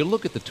happen here. When you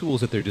look at the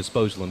tools at their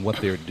disposal and what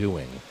they're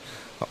doing,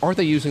 are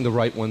they using the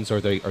right ones?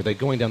 Are they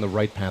going down the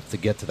right path to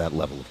get to that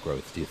level of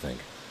growth, do you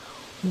think?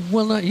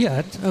 Well, not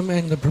yet. I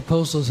mean, the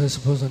proposals, I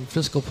suppose, on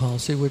fiscal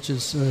policy, which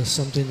is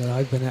something that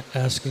I've been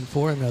asking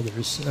for and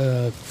others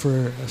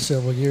for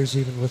several years,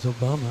 even with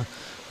Obama,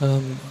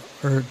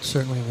 are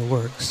certainly in the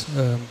works.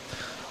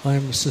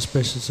 I'm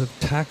suspicious of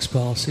tax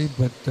policy,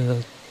 but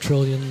 $1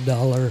 trillion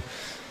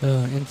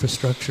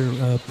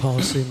infrastructure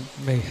policy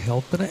may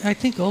help. But I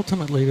think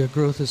ultimately the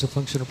growth is a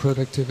function of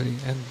productivity,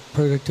 and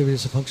productivity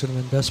is a function of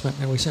investment,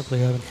 and we simply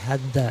haven't had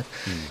that.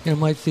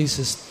 My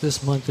thesis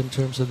this month in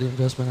terms of the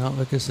investment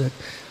outlook is that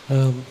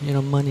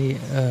money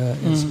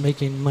is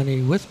making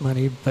money with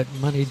money, but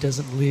money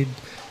doesn't lead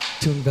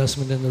to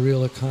investment in the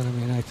real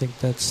economy, and I think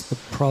that's the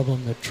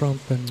problem that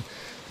Trump and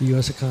the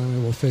U.S.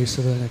 economy will face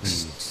over the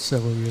next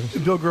several years.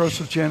 Bill Gross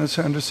with Janus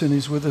Henderson.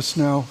 He's with us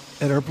now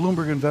at our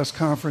Bloomberg Invest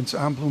Conference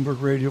on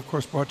Bloomberg Radio, of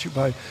course, brought to you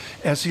by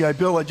SEI.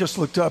 Bill, I just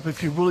looked up.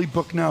 If you really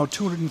book now,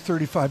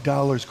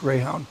 $235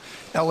 Greyhound,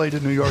 L.A. to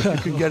New York, you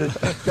can get it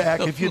back.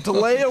 If you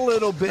delay a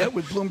little bit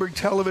with Bloomberg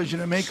Television,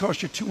 it may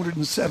cost you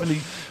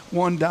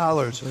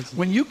 $271.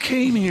 When you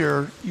came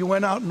here, you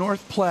went out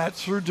North Platte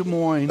through Des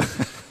Moines,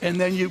 and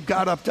then you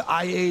got up to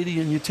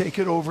I-80 and you take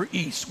it over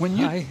east. When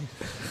you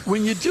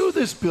do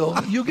this, Bill,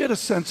 you get a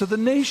sense of the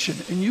nation,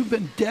 and you've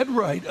been dead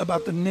right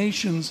about the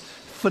nation's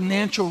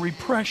financial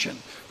repression.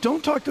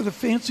 Don't talk to the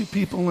fancy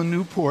people in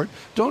Newport.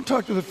 Don't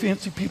talk to the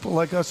fancy people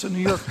like us in New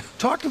York.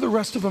 Talk to the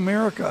rest of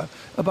America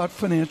about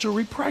financial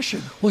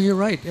repression. Well, you're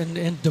right,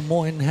 and Des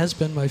Moines has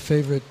been my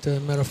favorite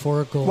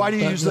metaphorical Why do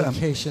you use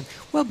location. Them?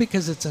 Well,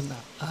 because it's in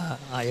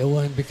Iowa,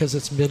 and because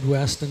it's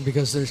Midwest, and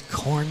because there's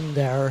corn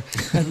there,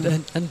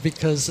 and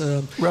because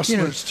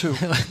wrestlers too.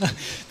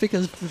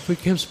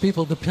 because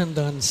people depend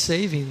on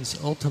savings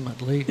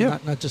ultimately,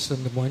 not just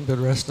in Des Moines, but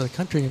the rest of the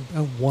country.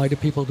 And why do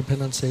people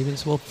depend on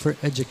savings? Well, for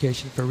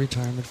education, for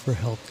retirement, for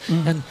health.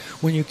 And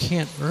when you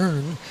can't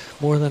earn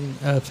more than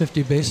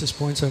 50 basis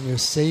points on your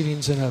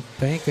savings in a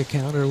bank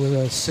account or with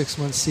a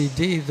 6-month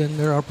CD, then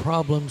there are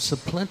problems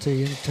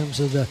aplenty in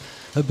terms of the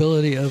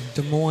ability of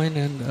Des Moines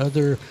and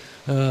other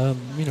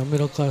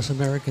middle-class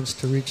Americans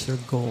to reach their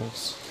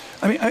goals.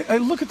 I mean, I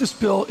look at this,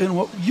 Bill, and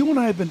what you and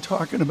I have been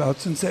talking about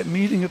since that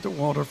meeting at the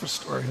Waldorf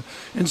Astoria,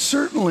 and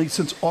certainly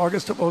since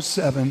August of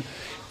 2007,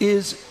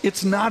 is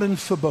it's not in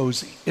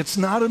Fibonacci. It's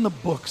not in the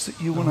books that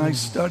you and I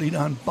studied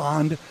on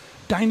bond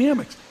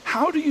dynamics.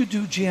 How do you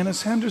do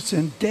Janus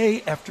Henderson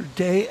day after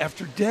day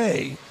after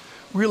day,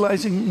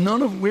 realizing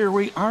none of where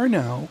we are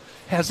now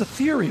has a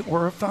theory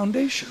or a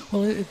foundation?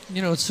 Well,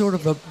 it's sort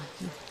of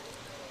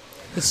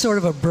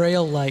a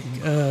Braille-like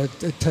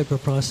type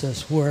of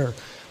process where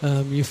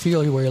you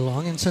feel your way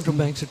along, and central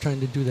banks are trying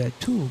to do that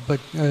too. But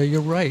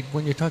you're right,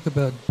 when you talk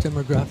about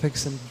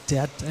demographics and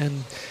debt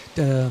and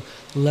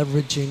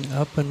leveraging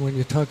up, and when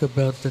you talk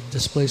about the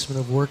displacement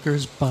of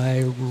workers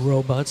by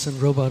robots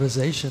and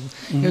robotization,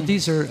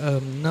 these are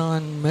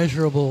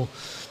non-measurable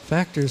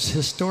factors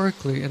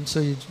historically, and so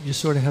you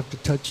sort of have to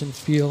touch and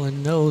feel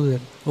and know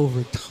that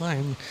over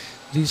time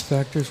these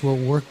factors will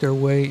work their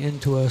way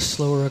into a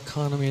slower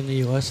economy in the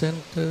U.S. and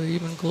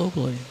even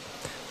globally.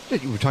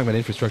 You were talking about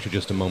infrastructure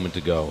just a moment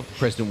ago. The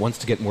president wants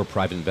to get more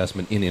private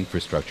investment in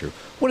infrastructure.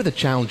 What are the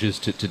challenges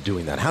to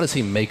doing that? How does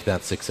he make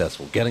that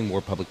successful, getting more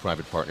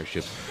public-private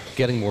partnerships,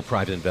 getting more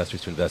private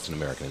investors to invest in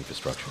American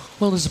infrastructure?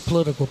 Well, there's a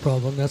political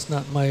problem. That's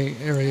not my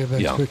area of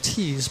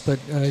expertise, but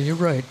you're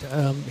right.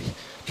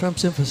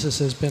 Trump's emphasis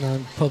has been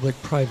on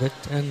public-private,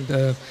 and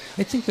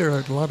I think there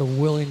are a lot of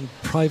willing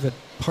private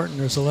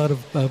partners. A lot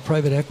of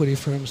private equity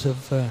firms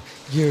have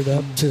geared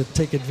up to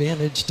take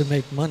advantage to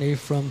make money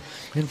from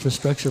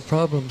infrastructure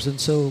problems. And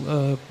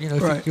so, if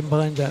you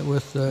combine that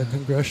with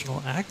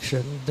congressional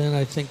action, then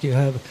I think you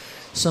have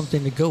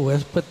something to go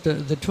with. But the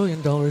 $1 trillion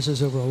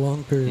is over a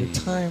long period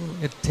of time.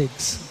 It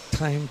takes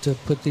time to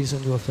put these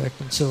into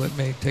effect, and so it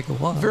may take a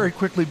while. Very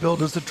quickly, Bill,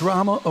 does the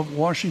drama of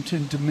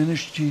Washington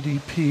diminish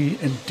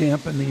GDP and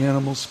dampen the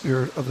animal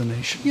spirit of the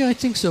nation? Yeah, I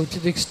think so, to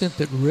the extent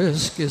that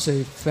risk is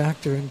a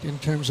factor in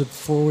terms of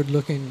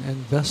forward-looking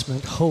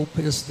investment. Hope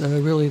is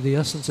really the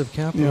essence of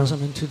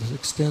capitalism, and to the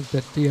extent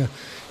that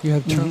you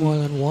have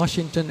turmoil in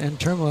Washington and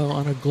turmoil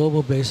on a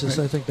global basis,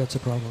 I think that's a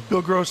problem.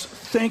 Bill Gross,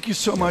 thank you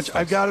so much.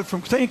 I've got it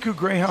from Thank You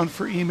Greyhound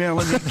for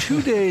emailing me.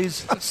 2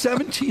 days,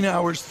 17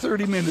 hours,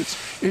 30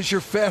 minutes is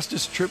your fastest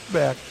trip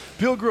back.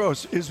 Bill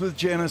Gross is with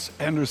Janus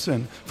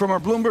Henderson from our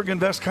Bloomberg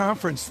Invest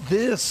Conference.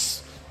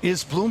 This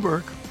is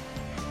Bloomberg.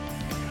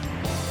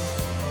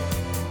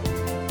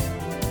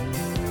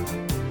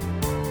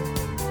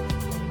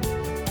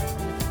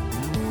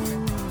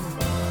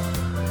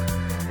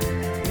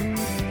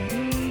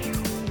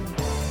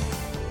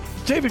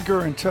 David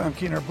Gurr and Tom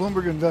Keene, our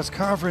Bloomberg Invest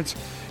Conference.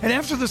 And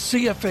after the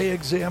CFA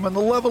exam and the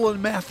level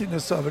and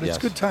mathiness of it, it's a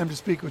good time to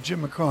speak with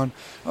Jim McCaughan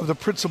of the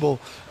Principal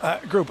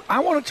Group.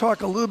 I want to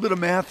talk a little bit of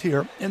math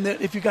here, in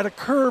that if you got a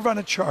curve on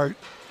a chart,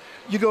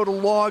 you go to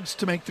logs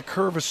to make the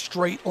curve a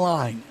straight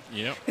line.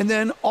 Yep. And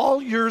then all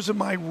years of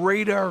my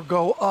radar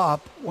go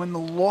up when the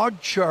log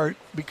chart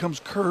becomes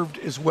curved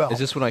as well. Is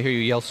this when I hear you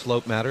yell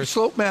slope matters?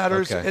 Slope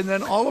matters, Okay. and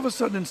then all of a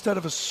sudden, instead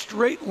of a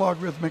straight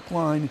logarithmic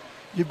line,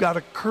 you've got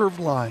a curved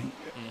line.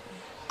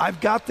 I've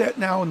got that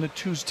now in the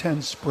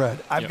 2's10 spread.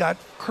 I've got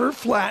curve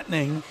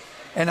flattening,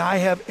 and I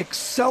have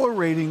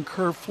accelerating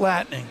curve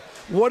flattening.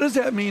 What does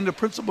that mean to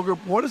Principal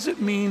Group? What does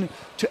it mean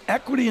to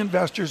equity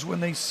investors when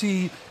they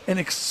see an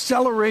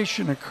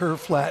acceleration of curve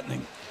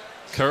flattening?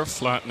 Curve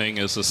flattening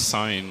is a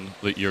sign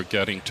that you're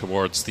getting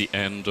towards the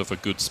end of a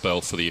good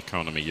spell for the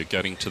economy. You're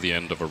getting to the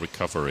end of a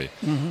recovery.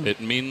 It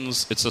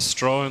means it's a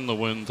straw in the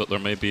wind that there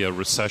may be a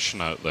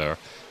recession out there.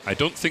 I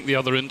don't think the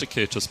other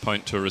indicators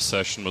point to a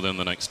recession within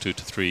the next 2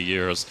 to 3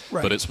 years,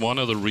 but it's one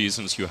of the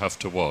reasons you have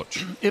to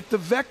watch. If the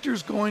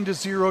vector's going to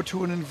zero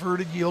to an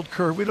inverted yield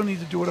curve, we don't need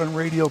to do it on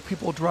radio.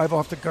 People drive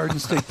off the Garden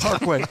State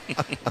Parkway.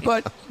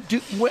 But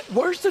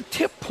where's the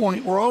tip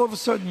point where all of a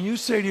sudden you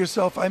say to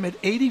yourself, I'm at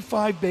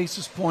 85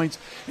 basis points.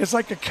 It's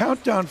like a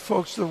countdown,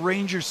 folks, to the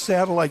Ranger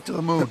satellite to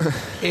the moon.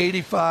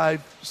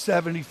 85,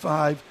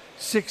 75,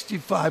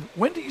 65.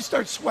 When do you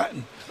start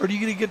sweating? Or do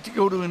you get to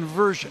go to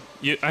inversion?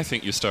 I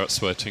think you start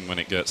sweating when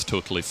it gets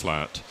totally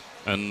flat.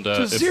 And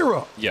to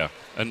zero. Yeah,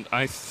 and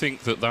I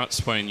think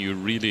that's when you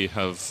really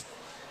have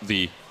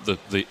the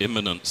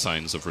imminent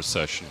signs of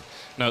recession.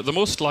 Now, the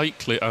most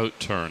likely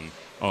outturn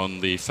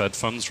on the Fed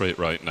funds rate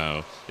right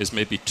now is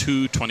maybe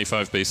 2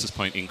 25 basis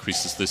point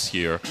increases this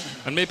year,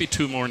 and maybe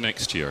 2 more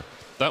next year.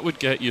 That would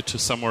get you to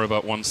somewhere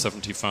about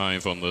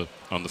 175 on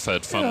the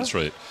Fed funds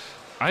rate.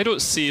 I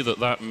don't see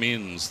that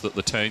means that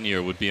the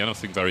 10-year would be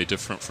anything very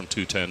different from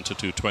 210 to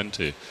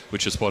 220,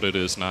 which is what it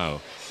is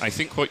now. I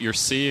think what you're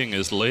seeing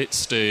is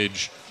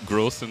late-stage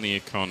growth in the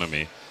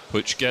economy,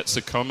 which gets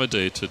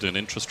accommodated in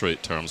interest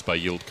rate terms by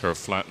yield curve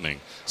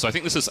flattening. So I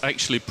think this is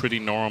actually pretty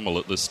normal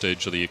at this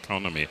stage of the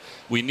economy.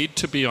 We need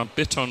to be a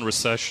bit on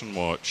recession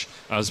watch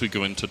as we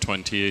go into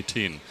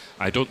 2018.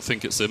 I don't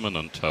think it's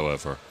imminent,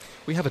 however.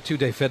 We have a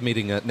 2-day Fed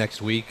meeting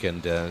next week,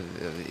 and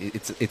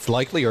it's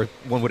likely, or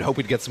one would hope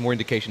we'd get some more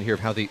indication here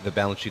of how the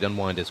balance sheet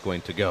unwind is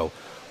going to go.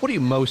 What are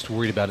you most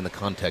worried about in the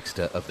context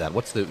of that?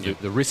 What's the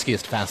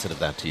riskiest facet of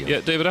that to you?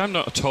 Yeah, David, I'm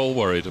not at all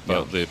worried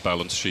about the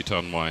balance sheet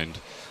unwind.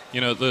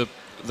 You know, the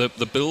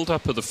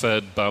build-up of the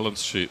Fed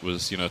balance sheet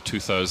was,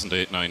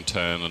 2008, 9,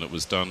 10, and it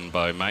was done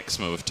by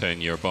maximum of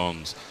 10-year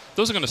bonds.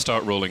 Those are going to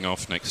start rolling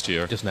off next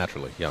year. Just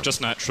naturally, yeah. Just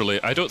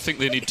naturally. I don't think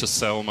they need to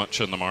sell much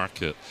in the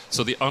market.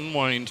 So the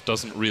unwind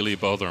doesn't really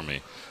bother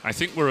me. I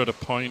think we're at a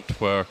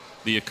point where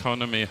the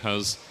economy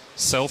has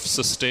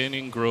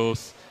self-sustaining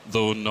growth,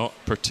 though not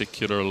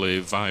particularly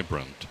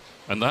vibrant.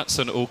 And that's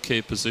an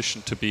okay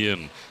position to be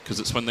in, because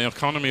it's when the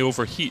economy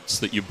overheats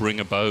that you bring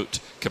about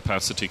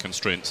capacity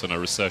constraints in a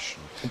recession.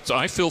 So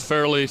I feel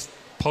fairly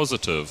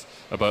positive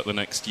about the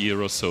next year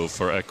or so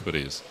for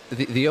equities.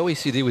 The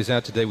OECD was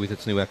out today with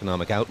its new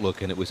economic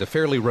outlook, and it was a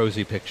fairly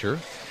rosy picture,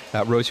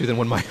 rosier than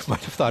one might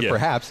have thought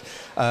perhaps.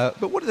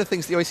 But one of the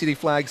things the OECD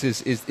flags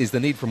is the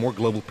need for more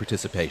global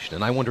participation.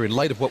 And I wonder, in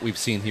light of what we've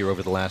seen here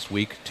over the last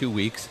week, 2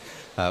 weeks,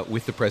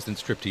 with the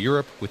president's trip to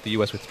Europe, with the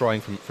U.S.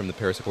 withdrawing from the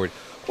Paris Accord,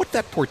 what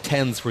that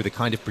portends for the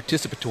kind of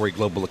participatory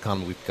global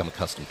economy we've become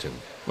accustomed to.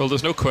 Well,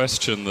 there's no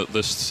question that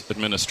this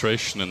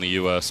administration in the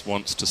U.S.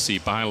 wants to see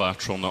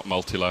bilateral, not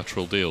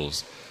multilateral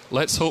deals.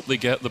 Let's hope they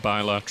get the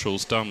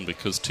bilaterals done,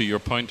 because to your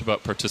point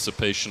about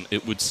participation,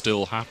 it would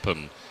still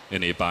happen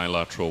in a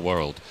bilateral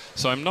world.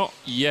 So I'm not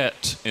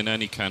yet in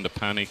any kind of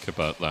panic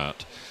about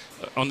that.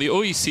 On the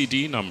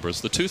OECD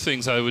numbers, the two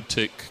things I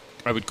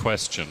would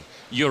question.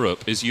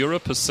 Europe. Is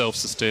Europe as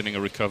self-sustaining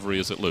a recovery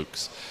as it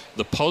looks?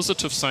 The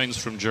positive signs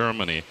from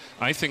Germany,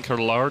 I think, are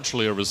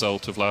largely a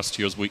result of last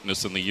year's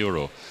weakness in the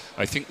euro.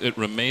 I think it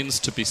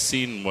remains to be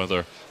seen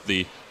whether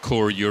the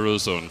core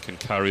eurozone can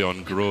carry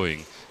on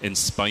growing in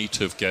spite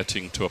of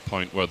getting to a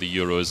point where the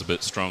euro is a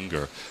bit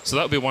stronger. So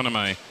that would be one of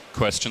my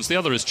questions. The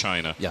other is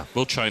China. Yeah.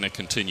 Will China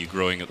continue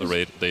growing at the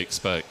rate they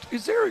expect?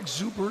 Is there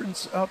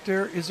exuberance out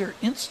there? Is there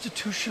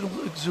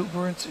institutional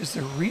exuberance? Is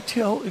there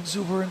retail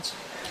exuberance?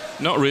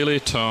 Not really,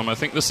 Tom. I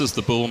think this is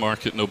the bull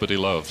market nobody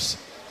loves.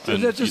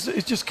 And it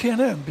just can't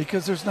end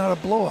because there's not a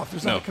blow-off.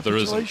 There's not a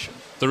capitulation.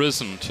 There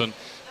isn't. And,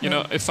 you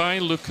know, if I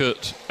look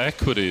at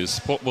equities,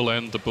 what will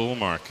end the bull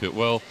market?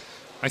 Well,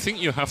 I think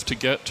you have to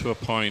get to a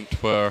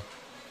point where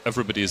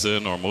everybody's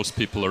in, or most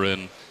people are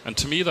in. And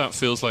to me, that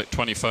feels like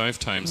 25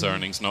 times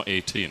earnings, not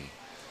 18.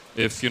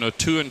 If,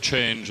 2 and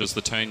change is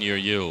the 10-year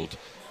yield,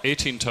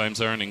 18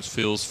 times earnings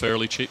feels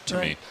fairly cheap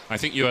to me. I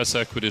think U.S.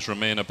 equities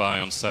remain a buy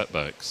on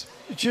setbacks.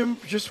 Jim,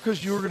 just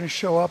because you were going to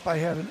show up, I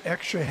had an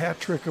extra hat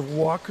trick of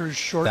Walker's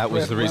shortbread. That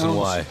was the reason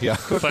why. Yeah.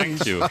 Cookies,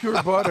 Thank you.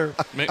 Pure butter.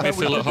 Make me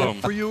feel at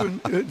home. For you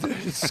in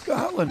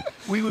Scotland,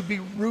 we would be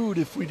rude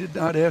if we did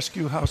not ask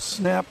you how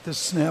this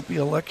snappy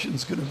election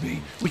is going to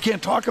be. We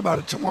can't talk about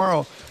it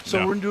tomorrow, so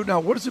we're going to do it now.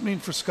 What does it mean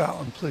for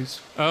Scotland, please?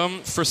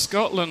 For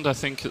Scotland, I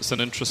think it's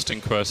an interesting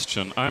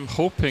question. I'm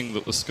hoping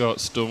that the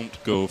Scots don't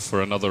go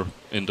for another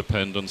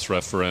independence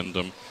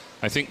referendum.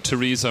 I think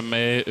Theresa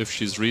May, if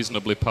she's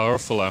reasonably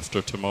powerful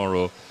after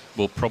tomorrow,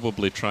 will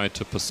probably try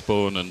to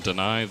postpone and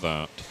deny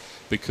that.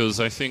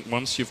 Because I think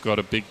once you've got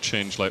a big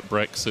change like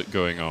Brexit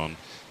going on,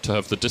 to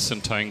have the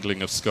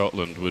disentangling of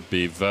Scotland would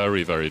be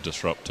very, very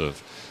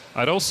disruptive.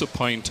 I'd also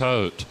point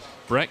out,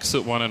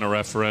 Brexit won in a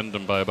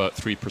referendum by about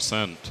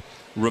 3%.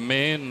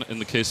 Remain, in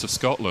the case of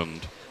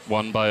Scotland,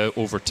 won by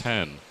over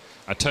 10.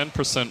 A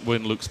 10%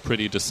 win looks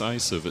pretty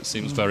decisive. It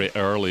seems very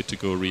early to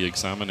go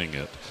re-examining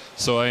it.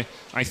 So I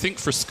think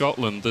for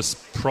Scotland, this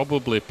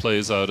probably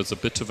plays out as a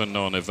bit of a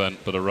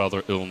non-event, but a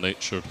rather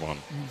ill-natured one.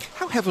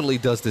 How heavily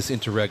does this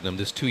interregnum,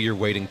 this 2-year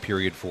waiting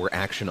period for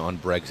action on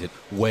Brexit,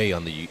 weigh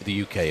on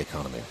the UK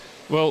economy?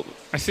 Well,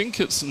 I think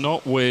it's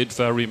not weighed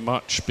very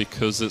much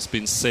because it's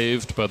been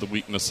saved by the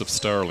weakness of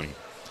sterling.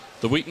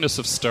 The weakness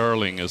of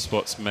sterling is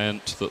what's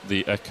meant that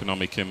the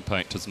economic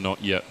impact has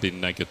not yet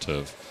been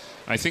negative.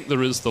 I think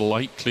there is the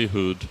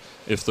likelihood,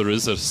 if there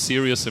is a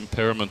serious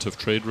impairment of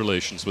trade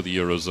relations with the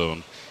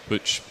Eurozone,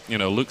 which,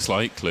 looks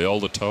likely, all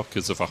the talk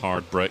is of a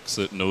hard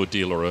Brexit, no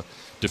deal or a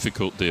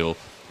difficult deal.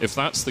 If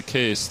that's the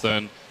case,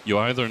 then you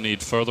either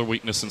need further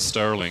weakness in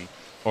sterling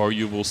or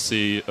you will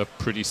see a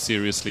pretty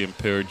seriously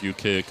impaired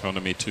UK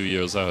economy 2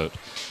 years out.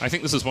 I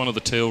think this is one of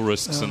the tail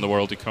risks in the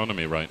world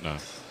economy right now.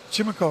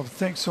 Jim McCaughan,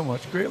 thanks so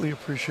much. Greatly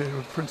appreciated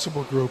with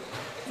Principal Group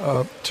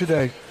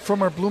today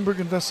from our Bloomberg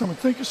Invest Summit.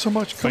 Thank you so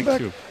much. Come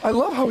back. You. I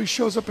love how he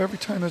shows up every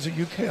time there's a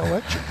UK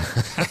election.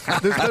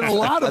 There's been a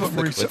lot of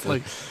them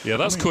recently. Yeah,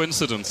 that's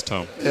coincidence,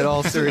 Tom. In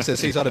all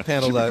seriousness, he's on a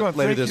panel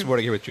later this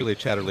morning here with Julia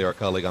Chatterley, our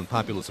colleague, on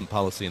populism,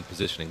 policy, and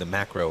positioning, the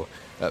macro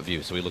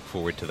view. So we look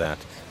forward to that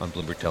on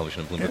Bloomberg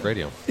Television and Bloomberg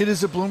Radio. It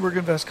is a Bloomberg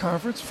Invest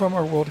Conference from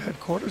our world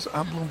headquarters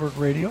on Bloomberg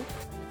Radio.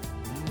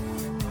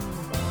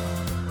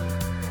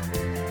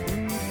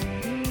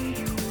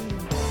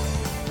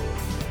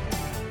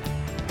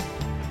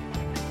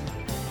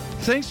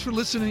 Thanks for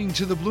listening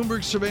to the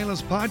Bloomberg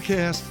Surveillance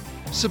Podcast.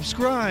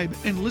 Subscribe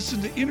and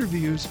listen to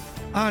interviews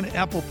on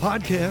Apple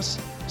Podcasts,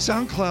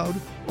 SoundCloud,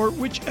 or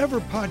whichever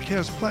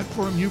podcast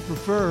platform you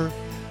prefer.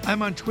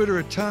 I'm on Twitter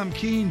at Tom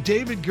Keene.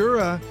 David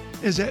Gura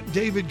is at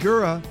David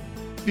Gura.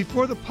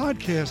 Before the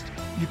podcast,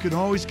 you can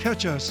always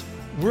catch us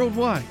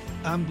worldwide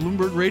on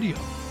Bloomberg Radio.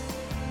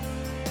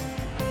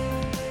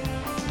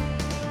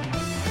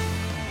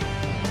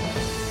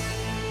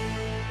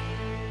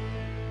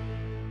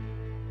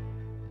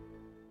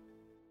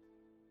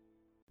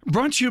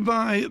 Brought to you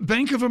by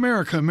Bank of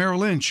America Merrill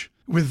Lynch.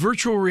 With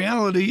virtual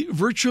reality,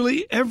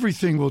 virtually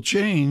everything will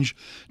change.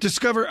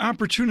 Discover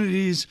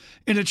opportunities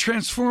in a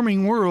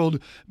transforming world.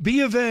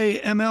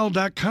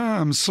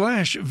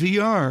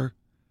 BofAML.com/VR.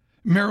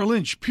 Merrill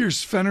Lynch,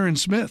 Pierce, Fenner &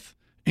 Smith,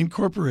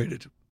 Incorporated.